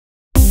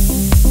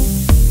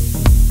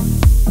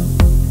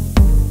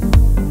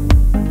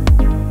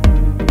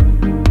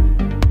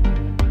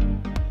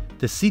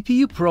The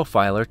CPU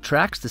profiler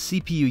tracks the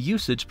CPU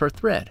usage per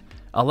thread,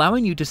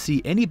 allowing you to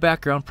see any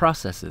background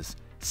processes,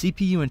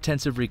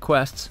 CPU-intensive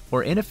requests,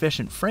 or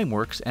inefficient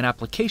frameworks and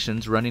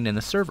applications running in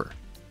the server.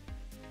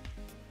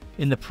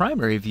 In the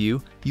primary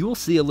view, you will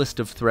see a list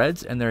of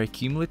threads and their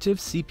cumulative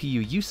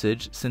CPU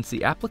usage since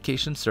the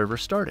application server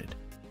started.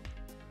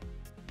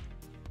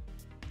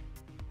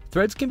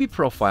 Threads can be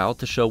profiled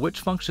to show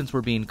which functions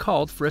were being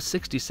called for a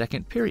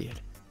 60-second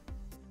period.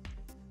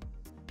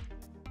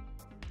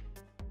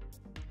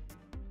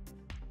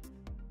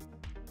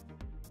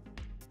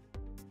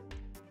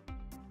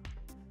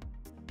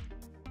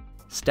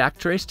 Stack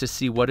trace to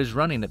see what is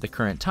running at the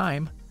current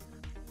time,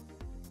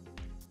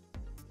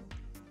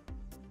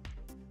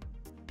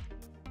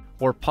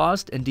 or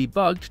paused and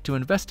debugged to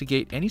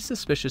investigate any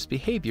suspicious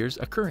behaviors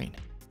occurring.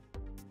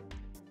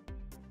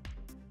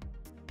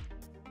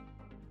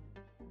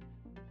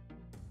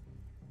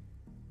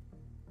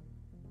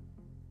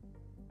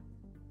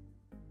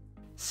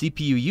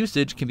 CPU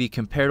usage can be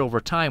compared over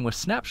time with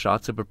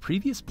snapshots of a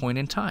previous point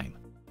in time.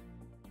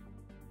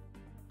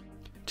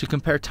 To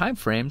compare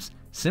timeframes,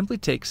 simply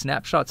take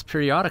snapshots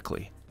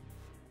periodically.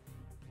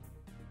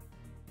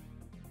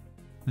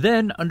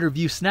 Then, under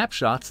View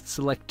Snapshots,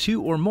 select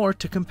 2 or more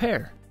to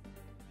compare.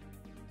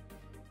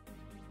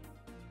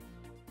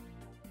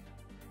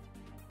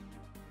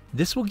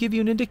 This will give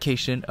you an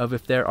indication of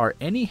if there are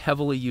any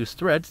heavily used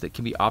threads that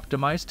can be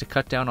optimized to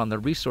cut down on the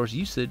resource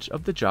usage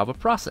of the Java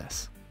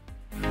process.